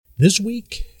This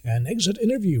week, an exit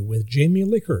interview with Jamie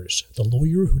Lickers, the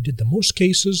lawyer who did the most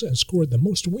cases and scored the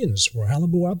most wins for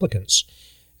Halibu applicants,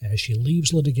 as she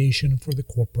leaves litigation for the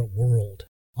corporate world.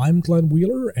 I'm Glenn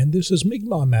Wheeler, and this is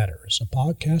Mi'kmaq Matters, a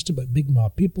podcast about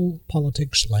Mi'kmaq people,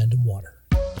 politics, land, and water.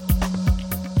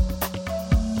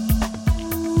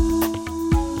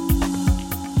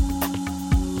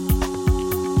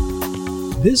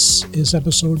 This is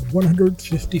episode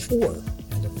 154.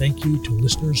 Thank you to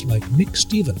listeners like Nick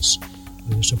Stevens,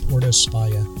 who support us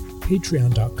via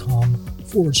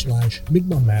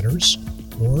patreon.com/Mi'kmaq Matters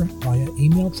or via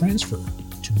email transfer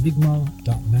to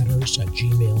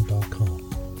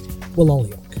mi'kmaq.matters@gmail.com.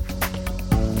 Wallaliok.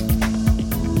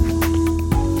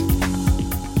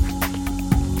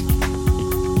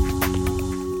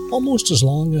 Almost as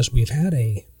long as we've had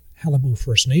a Halibu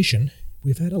First Nation,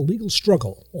 we've had a legal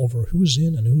struggle over who's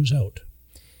in and who's out.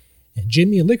 And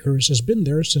Jamie Lickers has been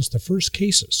there since the first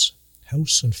cases,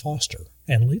 House and Foster,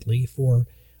 and lately for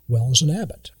Wells and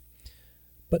Abbott.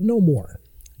 But no more.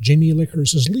 Jamie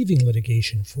Lickers is leaving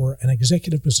litigation for an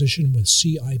executive position with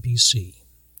CIBC.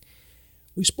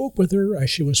 We spoke with her as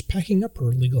she was packing up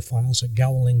her legal files at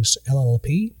Gowlings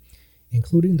LLP,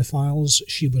 including the files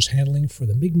she was handling for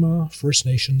the Mi'kmaq First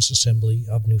Nations Assembly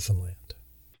of Newfoundland.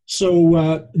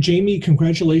 So, Jamie,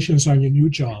 congratulations on your new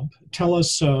job. Tell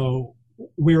us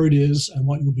where it is and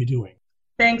what you'll be doing.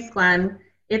 Thanks, Glenn.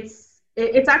 It's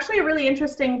actually a really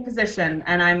interesting position,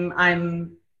 and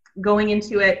I'm going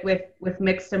into it with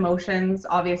mixed emotions,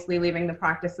 obviously leaving the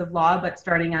practice of law, but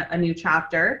starting a new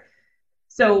chapter.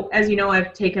 So as you know,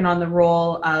 I've taken on the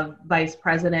role of Vice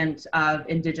President of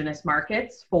Indigenous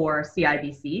Markets for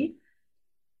CIBC.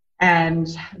 And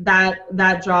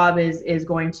that job is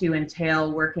going to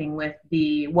entail working with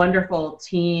the wonderful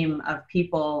team of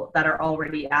people that are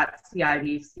already at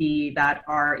CIBC that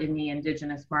are in the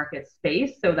Indigenous market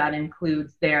space. So that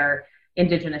includes their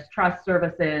Indigenous trust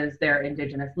services, their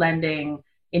Indigenous lending,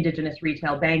 Indigenous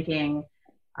retail banking.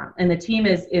 And the team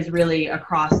is really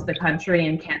across the country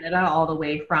in Canada, all the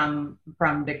way from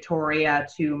Victoria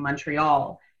to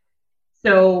Montreal.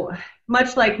 So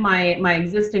much like my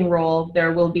existing role,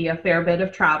 there will be a fair bit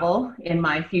of travel in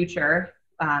my future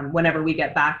whenever we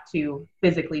get back to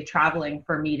physically traveling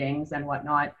for meetings and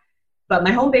whatnot. But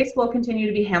my home base will continue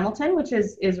to be Hamilton, which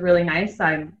is really nice.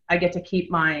 I get to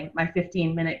keep my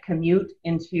 15-minute commute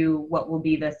into what will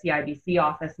be the CIBC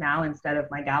office now instead of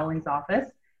my Gowlings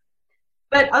office.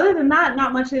 But other than that,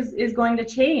 not much is going to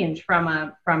change from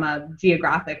a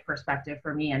geographic perspective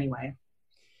for me anyway.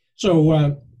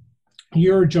 So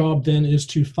your job then is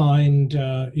to bring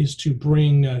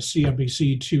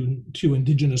CIBC to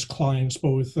Indigenous clients,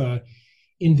 both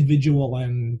individual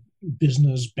and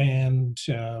business, band,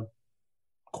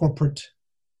 corporate,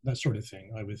 that sort of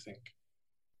thing, I would think.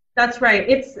 That's right.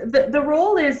 It's the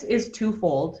role is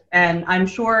twofold, and I'm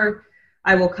sure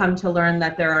I will come to learn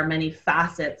that there are many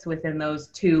facets within those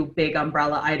two big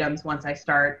umbrella items once I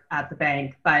start at the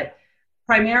bank. But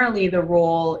primarily the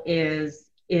role is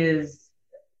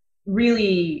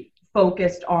really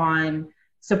focused on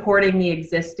supporting the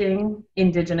existing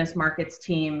Indigenous markets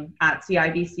team at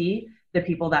CIBC, the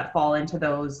people that fall into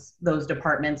those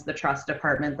departments, the trust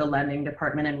department, the lending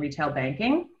department, and retail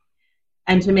banking,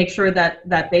 and to make sure that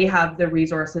they have the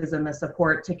resources and the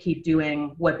support to keep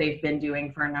doing what they've been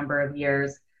doing for a number of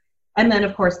years. And then,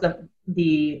 of course,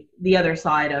 the other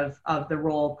side of the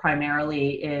role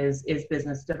primarily is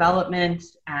business development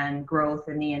and growth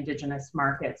in the Indigenous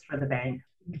markets for the bank.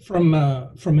 From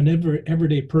an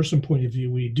everyday person point of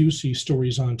view, we do see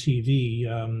stories on TV.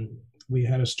 We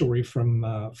had a story from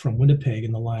Winnipeg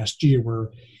in the last year where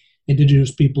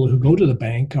Indigenous people who go to the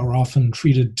bank are often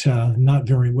treated not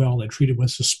very well. They're treated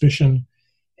with suspicion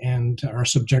and are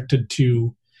subjected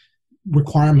to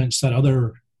requirements that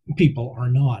other people are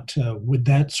not. Would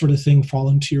that sort of thing fall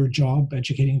into your job,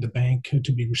 educating the bank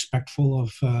to be respectful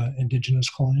of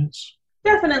Indigenous clients?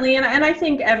 Definitely, and I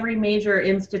think every major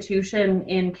institution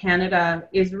in Canada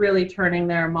is really turning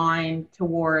their mind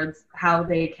towards how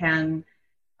they can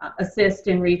assist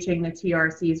in reaching the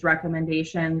TRC's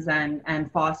recommendations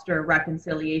and foster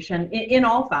reconciliation in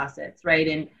all facets, right?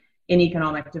 In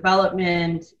economic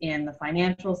development, in the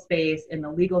financial space, in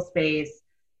the legal space.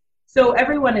 So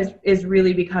everyone is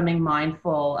really becoming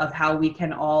mindful of how we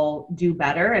can all do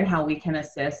better and how we can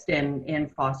assist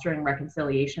in fostering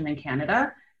reconciliation in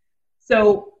Canada.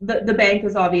 So the bank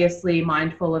is obviously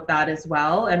mindful of that as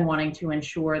well and wanting to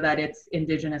ensure that its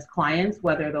Indigenous clients,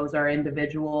 whether those are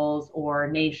individuals or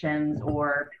nations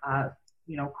or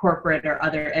corporate or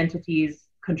other entities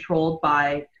controlled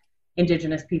by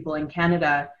Indigenous people in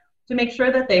Canada, to make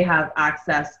sure that they have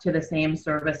access to the same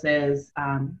services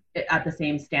at the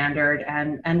same standard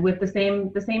and with the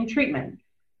same treatment,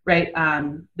 right?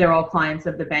 They're all clients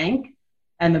of the bank,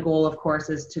 and the goal, of course,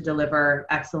 is to deliver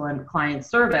excellent client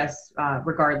service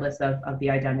regardless of the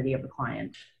identity of the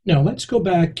client. Now, let's go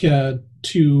back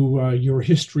to your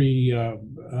history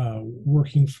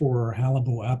working for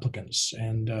Halibu applicants.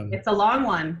 And it's a long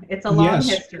one. It's a long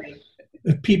history.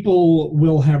 People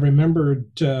will have remembered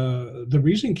the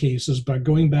recent cases, but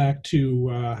going back to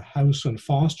House and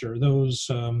Foster, those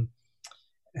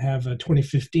have a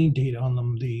 2015 date on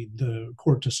them, the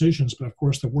court decisions, but of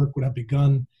course the work would have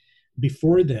begun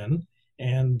before then,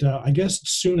 and I guess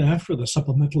soon after the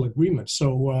supplemental agreement.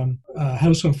 So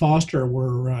House and Foster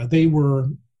were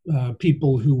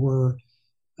people who were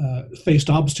faced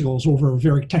obstacles over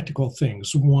very technical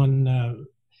things. One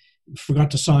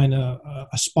forgot to sign a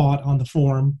spot on the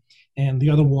form, and the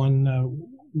other one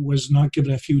was not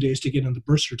given a few days to get in the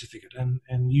birth certificate,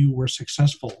 and you were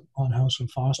successful on House and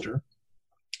Foster.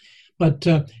 But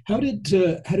how did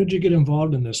you get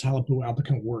involved in this Halibu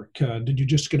applicant work? Did you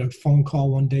just get a phone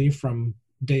call one day from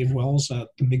Dave Wells at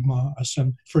the Mi'kmaq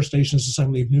First Nations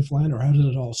Assembly of Newfoundland, or how did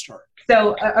it all start?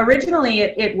 So originally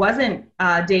it wasn't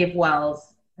Dave Wells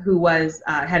who was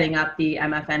heading up the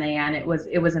MFNAN.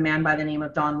 It was a man by the name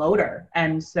of Don Loader.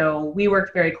 And so we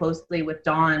worked very closely with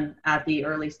Don at the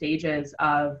early stages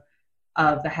of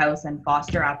the House and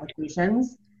Foster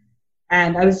applications.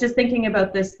 And I was just thinking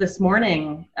about this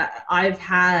morning. I have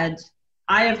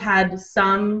had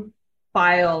some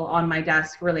file on my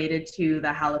desk related to the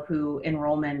Halipu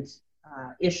enrollment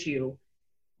issue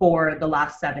for the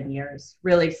last 7 years,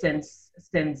 really since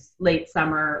late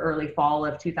summer, early fall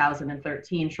of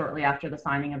 2013, shortly after the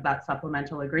signing of that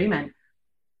supplemental agreement.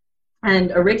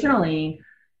 And originally,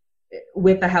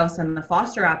 with the House and the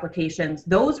Foster applications,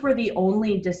 those were the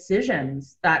only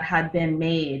decisions that had been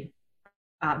made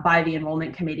by the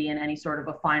enrollment committee in any sort of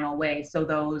a final way. So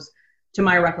those, to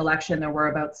my recollection, there were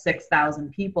about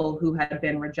 6,000 people who had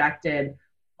been rejected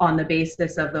on the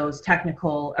basis of those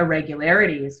technical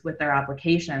irregularities with their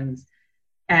applications.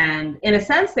 And in a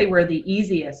sense, they were the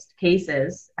easiest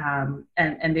cases,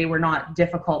 and they were not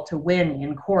difficult to win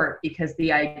in court, because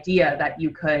the idea that you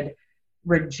could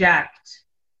reject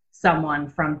someone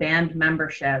from band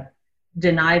membership,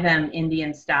 deny them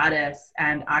Indian status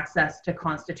and access to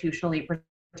constitutionally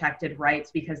protected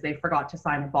rights because they forgot to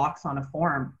sign a box on a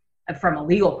form. From a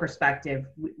legal perspective,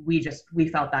 we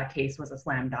felt that case was a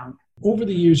slam dunk. Over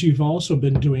the years, you've also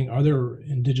been doing other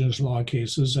Indigenous law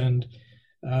cases, and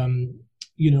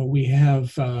we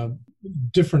have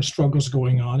different struggles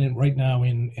going on. And right now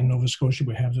in Nova Scotia,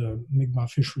 we have the Mi'kmaq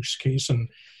fisheries case, and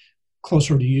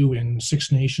closer to you in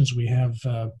Six Nations, we have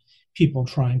people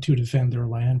trying to defend their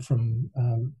land from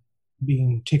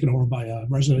being taken over by a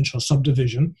residential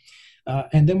subdivision.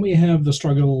 And then we have the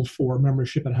struggle for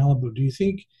membership at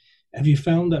Halibu. Have you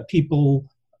found that people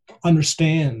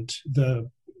understand the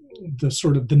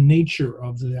sort of the nature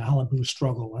of the Halibu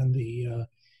struggle and the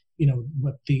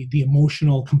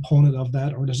emotional component of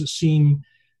that, or does it seem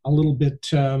a little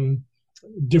bit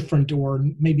different, or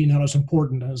maybe not as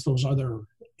important as those other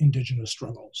Indigenous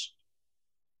struggles?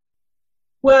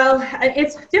 Well,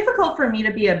 it's difficult for me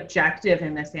to be objective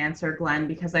in this answer, Glenn,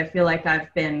 because I feel like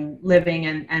I've been living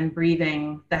and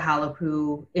breathing the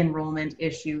Halipu enrollment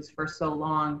issues for so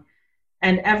long.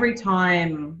 And every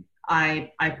time I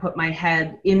put my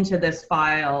head into this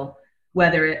file,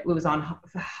 whether it was on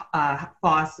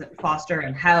Foster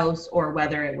and House, or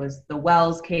whether it was the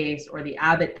Wells case or the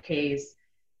Abbott case,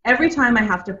 every time I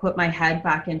have to put my head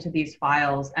back into these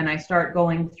files and I start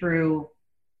going through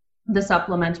the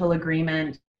supplemental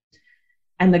agreement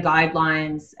and the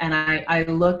guidelines, and I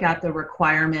look at the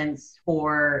requirements,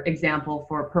 for example,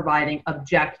 for providing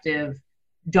objective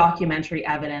documentary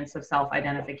evidence of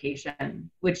self-identification,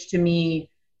 which to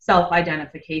me,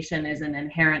 self-identification is an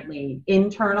inherently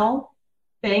internal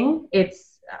thing.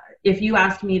 It's if you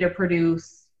asked me to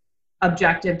produce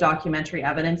objective documentary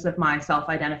evidence of my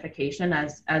self-identification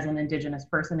as an Indigenous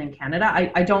person in Canada,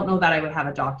 I don't know that I would have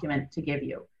a document to give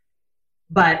you.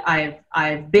 But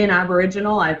I've been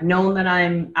Aboriginal. I've known that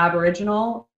I'm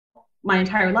Aboriginal my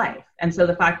entire life. And so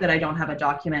the fact that I don't have a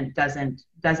document doesn't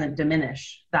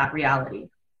diminish that reality.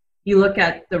 You look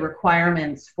at the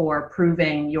requirements for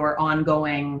proving your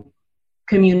ongoing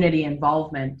community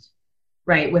involvement,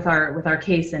 right? With our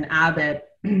case in Abbott,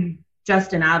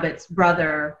 Justin Abbott's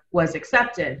brother was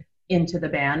accepted into the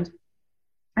band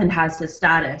and has his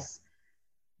status.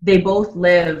 They both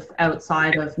live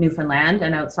outside of Newfoundland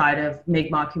and outside of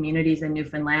Mi'kmaq communities in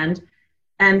Newfoundland.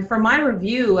 And for my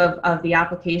review of the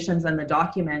applications and the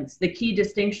documents, the key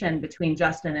distinction between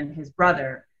Justin and his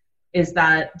brother is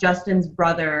that Justin's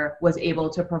brother was able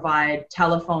to provide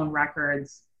telephone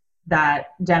records that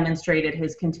demonstrated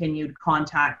his continued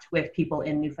contact with people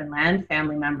in Newfoundland,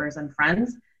 family members and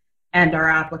friends. And our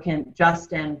applicant,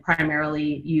 Justin,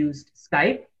 primarily used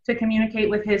Skype to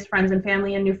communicate with his friends and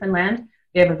family in Newfoundland.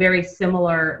 They have a very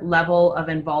similar level of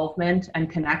involvement and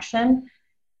connection,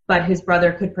 but his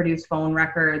brother could produce phone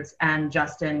records and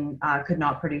Justin could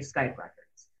not produce Skype records.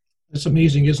 It's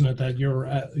amazing, isn't it, that your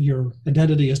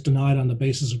identity is denied on the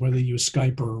basis of whether you use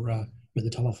Skype or the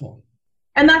telephone.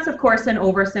 And that's, of course, an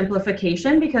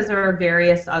oversimplification because there are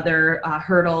various other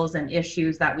hurdles and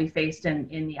issues that we faced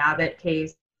in the Abbott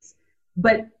case.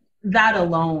 But that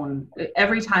alone,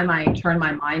 every time I turn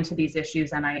my mind to these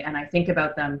issues and I think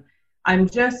about them, I'm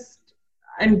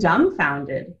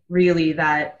dumbfounded, really,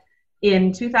 that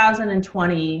in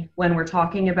 2020, when we're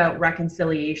talking about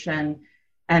reconciliation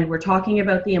and we're talking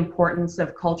about the importance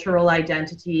of cultural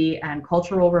identity and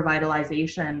cultural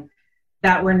revitalization,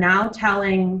 that we're now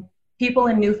telling people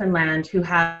in Newfoundland who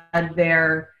had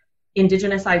their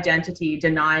Indigenous identity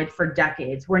denied for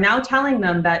decades, we're now telling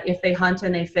them that if they hunt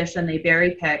and they fish and they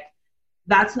berry pick,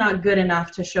 that's not good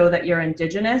enough to show that you're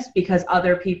Indigenous because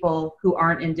other people who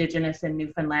aren't Indigenous in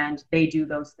Newfoundland, they do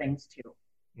those things too.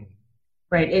 Mm-hmm.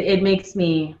 Right? It makes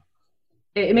me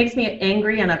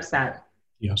angry and upset.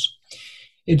 Yes.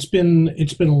 It's been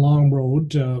a long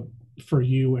road for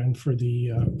you and for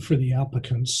the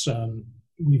applicants.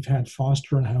 We've had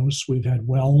Foster and House, we've had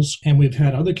Wells, and we've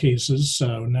had other cases.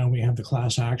 Now we have the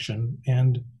class action.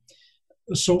 And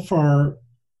so far,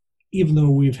 even though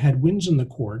we've had wins in the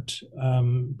court,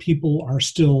 most people are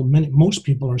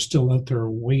still out there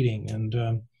waiting.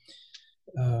 And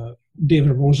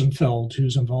David Rosenfeld,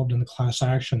 who's involved in the class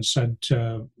action, said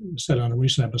on a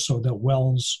recent episode that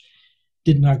Wells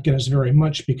did not get us very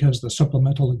much because the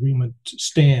supplemental agreement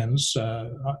stands,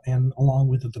 and along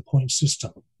with it, the point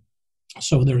system.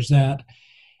 So there's that,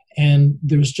 and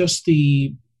there's just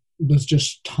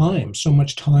time. So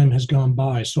much time has gone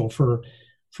by. So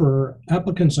for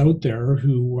applicants out there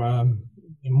who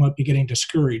might be getting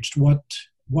discouraged, what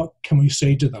can we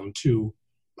say to them to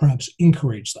perhaps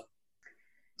encourage them?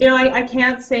 I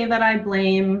can't say that I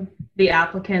blame the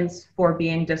applicants for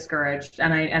being discouraged,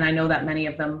 and I know that many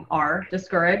of them are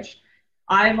discouraged.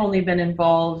 I've only been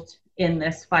involved in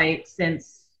this fight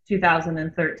since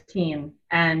 2013,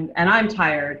 and I'm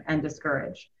tired and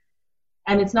discouraged.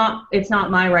 And it's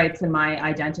not my rights and my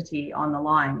identity on the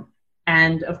line.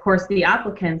 And of course, the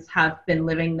applicants have been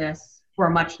living this for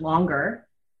much longer,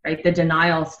 right? The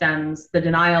denial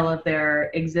of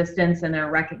their existence and their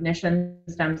recognition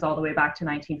stems all the way back to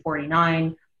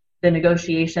 1949. The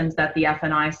negotiations that the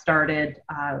FNI started,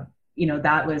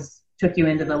 took you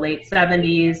into the late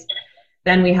 70s.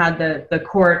 Then we had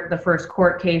the first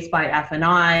court case by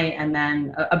FNI, and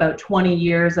then about 20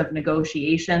 years of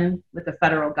negotiation with the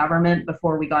federal government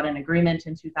before we got an agreement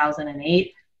in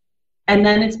 2008. And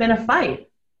then it's been a fight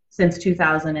since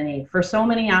 2008 for so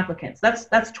many applicants.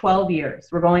 That's 12 years.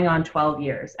 We're going on 12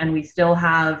 years. And we still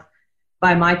have,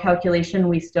 by my calculation,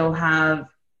 we still have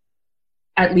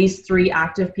at least 3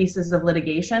 active pieces of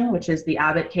litigation, which is the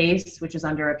Abbott case, which is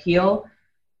under appeal,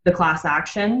 the class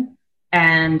action,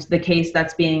 and the case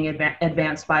that's being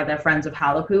advanced by the Friends of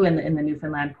Halapu in the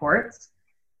Newfoundland courts.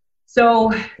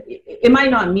 So it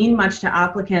might not mean much to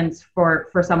applicants for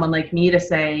someone like me to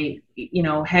say,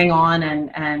 hang on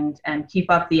and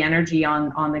keep up the energy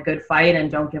on the good fight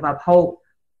and don't give up hope.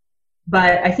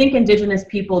 But I think Indigenous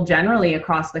people generally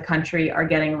across the country are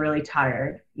getting really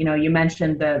tired. You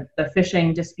mentioned the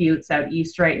fishing disputes out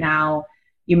east right now.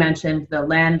 You mentioned the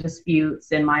land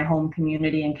disputes in my home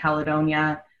community in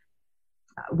Caledonia.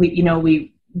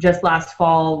 We just last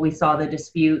fall, we saw the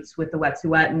disputes with the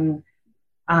Wet'suwet'en.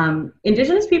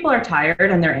 Indigenous people are tired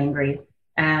and they're angry.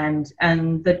 And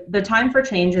the time for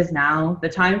change is now. The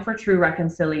time for true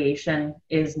reconciliation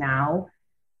is now.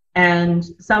 And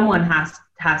someone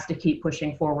has to keep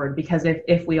pushing forward, because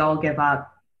if we all give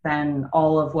up, then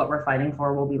all of what we're fighting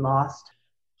for will be lost.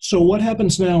 So what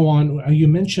happens now on, you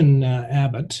mentioned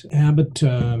Abbott. Abbott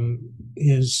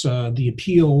is, the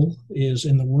appeal is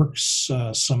in the works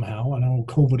somehow. I know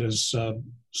COVID has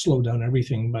slowed down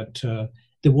everything, but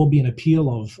there will be an appeal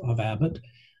of Abbott.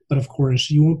 But of course,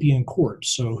 you won't be in court.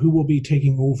 So who will be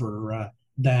taking over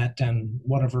that and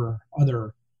whatever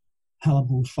other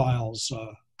Halabu files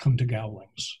come to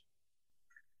Gowlings?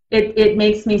 It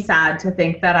makes me sad to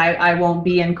think that I won't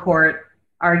be in court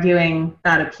arguing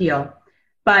that appeal.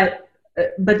 But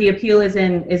the appeal is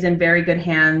in very good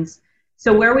hands.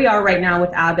 So where we are right now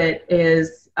with Abbott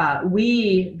is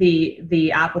we,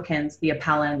 the applicants, the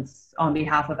appellants on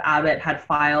behalf of Abbott, had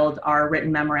filed our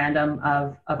written memorandum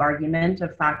of argument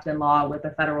of fact and law with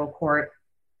the federal court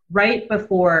right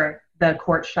before the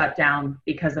court shut down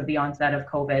because of the onset of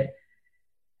COVID.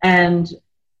 And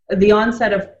the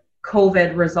onset of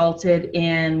COVID resulted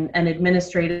in an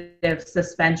administrative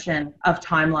suspension of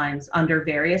timelines under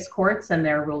various courts and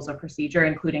their rules of procedure,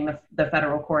 including the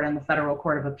federal court and the Federal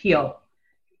Court of Appeal.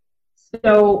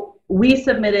 So we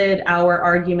submitted our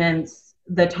arguments.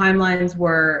 The timelines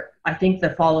were, I think the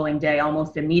following day,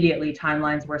 almost immediately,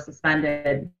 timelines were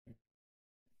suspended,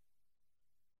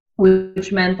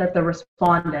 which meant that the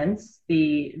respondents,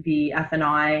 the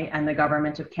FNI and the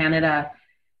Government of Canada,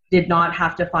 did not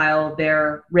have to file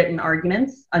their written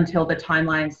arguments until the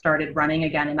timeline started running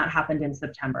again, and that happened in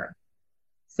September.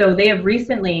 So they have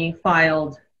recently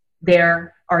filed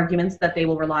their arguments that they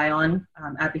will rely on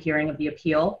at the hearing of the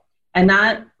appeal, and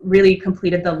that really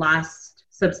completed the last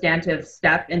substantive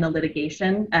step in the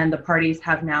litigation, and the parties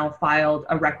have now filed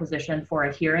a requisition for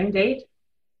a hearing date.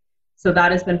 So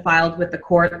that has been filed with the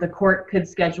court. The court could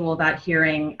schedule that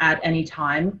hearing at any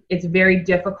time. It's very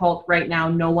difficult right now.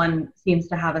 No one seems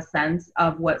to have a sense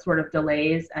of what sort of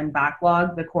delays and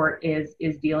backlog the court is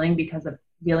dealing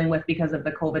with because of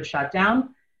the COVID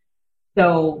shutdown.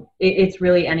 So it's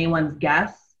really anyone's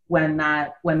guess when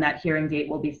that hearing date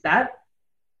will be set.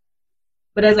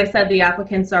 But as I said, the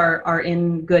applicants are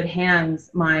in good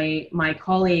hands. My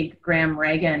colleague Graham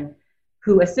Reagan,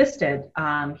 who assisted,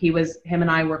 him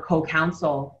and I were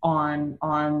co-counsel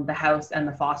on the House and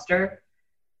the Foster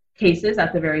cases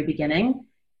at the very beginning.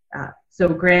 So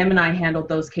Graham and I handled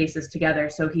those cases together.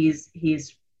 So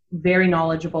he's very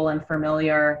knowledgeable and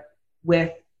familiar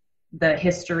with the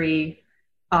history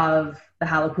of the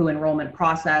HALAPU enrollment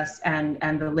process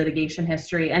and the litigation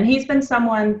history. And he's been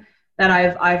someone that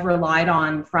I've relied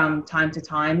on from time to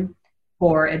time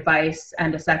for advice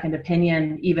and a second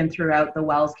opinion, even throughout the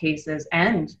Wells cases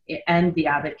and the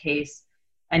Abbott case.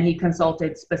 And he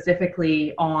consulted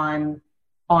specifically on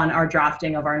our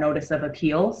drafting of our notice of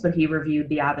appeal. So he reviewed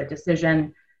the Abbott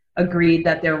decision, agreed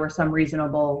that there were some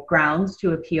reasonable grounds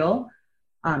to appeal.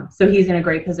 So he's in a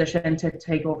great position to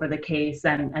take over the case,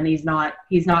 and he's not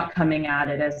coming at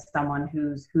it as someone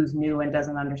who's new and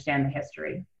doesn't understand the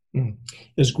history.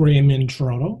 Is Graham in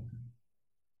Toronto?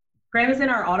 Graham is in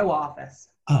our Ottawa office.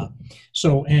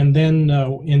 So, and then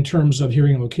in terms of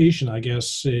hearing location, I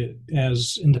guess,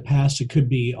 as in the past, it could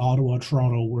be Ottawa,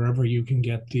 Toronto, wherever you can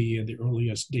get the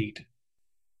earliest date.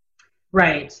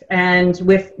 Right. And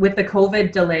with the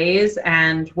COVID delays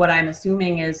and what I'm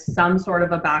assuming is some sort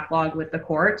of a backlog with the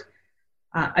court,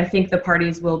 I think the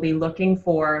parties will be looking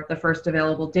for the first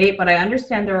available date. But I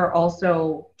understand there are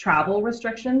also travel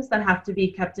restrictions that have to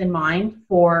be kept in mind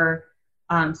for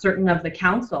certain of the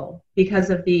council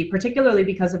particularly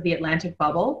because of the Atlantic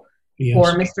bubble. Yes.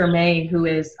 For Mr. May, who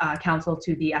is counsel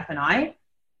to the FNI,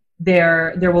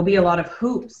 there will be a lot of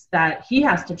hoops that he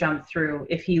has to jump through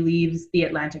if he leaves the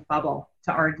Atlantic bubble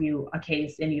to argue a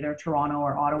case in either Toronto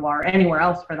or Ottawa or anywhere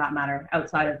else for that matter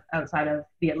outside of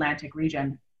the Atlantic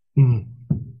region. Mm.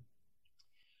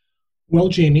 Well,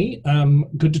 Jamie,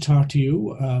 good to talk to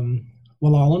you.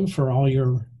 Well, Alan, for all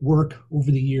your work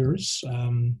over the years.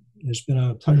 It's been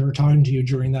a pleasure talking to you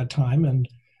during that time, and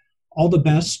all the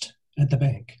best at the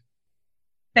bank.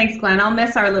 Thanks, Glenn. I'll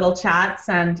miss our little chats,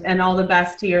 and all the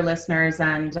best to your listeners.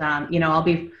 And I'll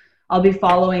be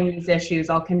following these issues.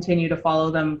 I'll continue to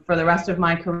follow them for the rest of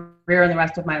my career and the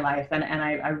rest of my life. And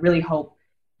I really hope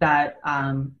that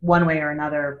one way or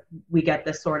another we get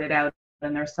this sorted out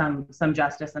and there's some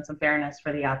justice and some fairness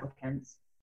for the applicants.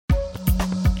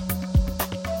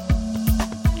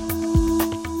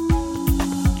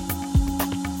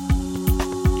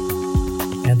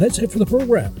 And that's it for the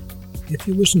program. If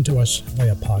you listen to us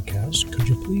via podcast, could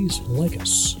you please like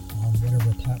us on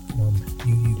whatever platform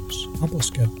you use? Help us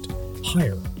get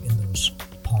higher in those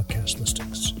podcast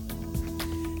listings.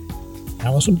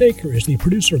 Allison Baker is the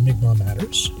producer of Mi'kmaq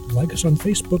Matters. Like us on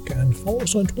Facebook and follow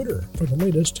us on Twitter for the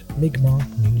latest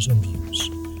Mi'kmaq news and views.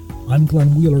 I'm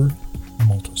Glenn Wheeler,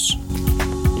 Maltus.